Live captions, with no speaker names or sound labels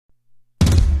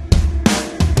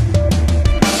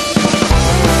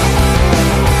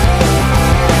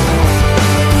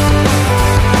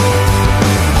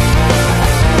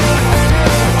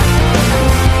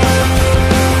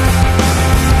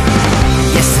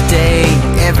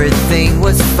everything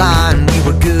was fine. We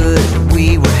were good,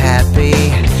 we were happy.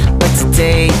 But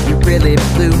today you really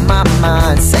blew my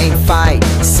mind. Same fight,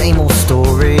 same old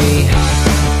story.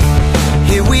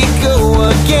 Here we go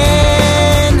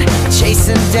again,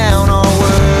 chasing down our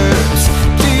words.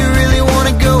 Do you really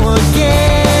wanna go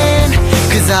again?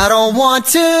 'Cause I don't want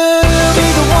to be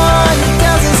the one that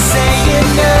doesn't say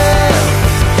enough.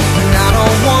 And I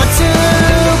don't want to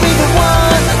be the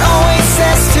one that always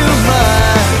says too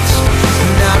much.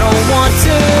 And I don't want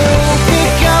to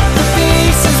pick up the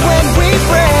pieces when we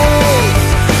break.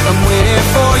 I'm waiting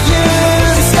for you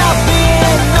to stop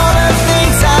being all the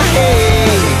things I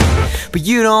hate. But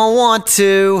you don't want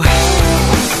to.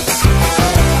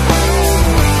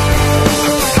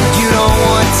 You don't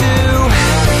want to.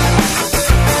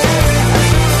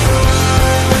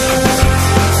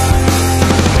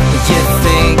 You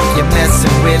think you're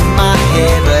messing with my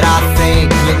head, but I think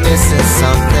you're missing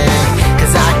something.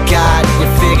 'Cause I got you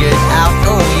figured out,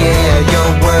 oh yeah. Your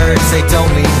words, they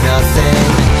don't mean nothing.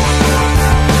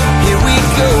 Here we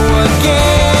go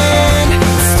again,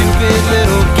 stupid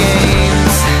little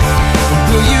games.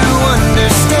 Will you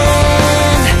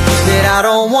understand that I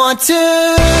don't want to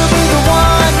be the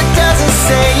one that doesn't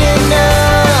say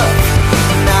enough?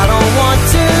 And I don't want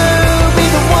to be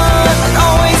the one that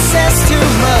always says too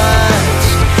much.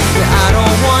 Yeah, I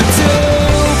don't want to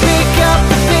pick up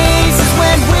the pieces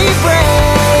when we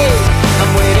break.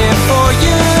 I'm waiting for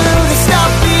you to stop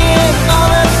being all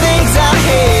the things I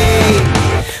hate.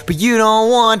 But you don't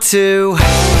want to.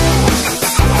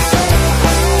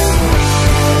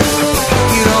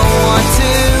 You don't want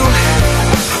to.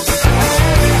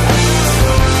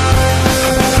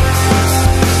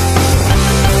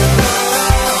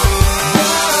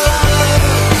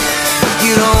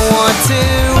 You don't want to.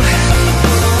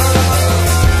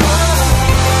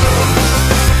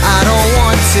 I don't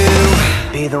want to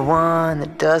be the one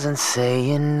that doesn't say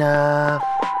enough.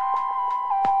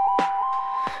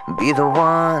 Be the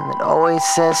one that always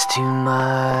says too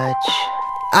much.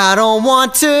 I don't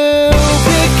want to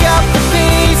pick